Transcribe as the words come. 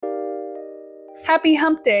Happy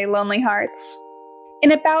Hump Day, Lonely Hearts.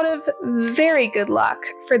 In a bout of very good luck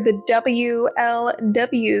for the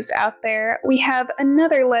WLWs out there, we have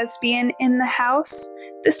another lesbian in the house.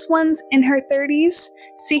 This one's in her 30s,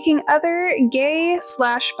 seeking other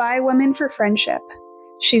gay/bi women for friendship.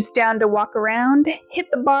 She's down to walk around, hit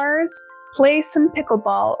the bars, play some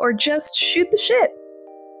pickleball, or just shoot the shit.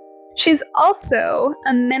 She's also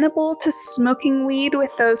amenable to smoking weed with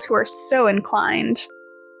those who are so inclined.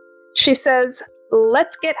 She says,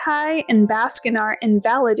 "Let's get high and bask in our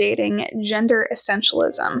invalidating gender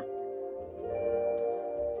essentialism."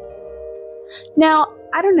 Now,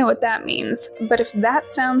 I don't know what that means, but if that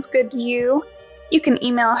sounds good to you, you can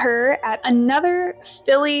email her at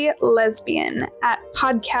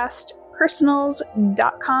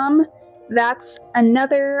anotherphillylesbian@podcastpersonals.com. That's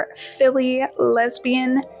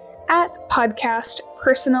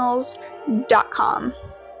anotherphillylesbian@podcastpersonals.com.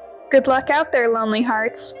 Good luck out there, lonely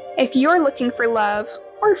hearts. If you're looking for love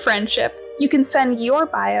or friendship, you can send your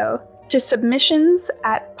bio to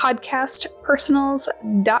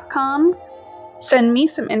submissions@podcastpersonals.com. Send me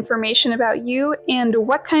some information about you and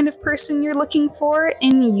what kind of person you're looking for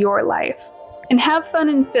in your life. And have fun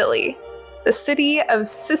in Philly, the city of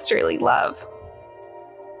sisterly love.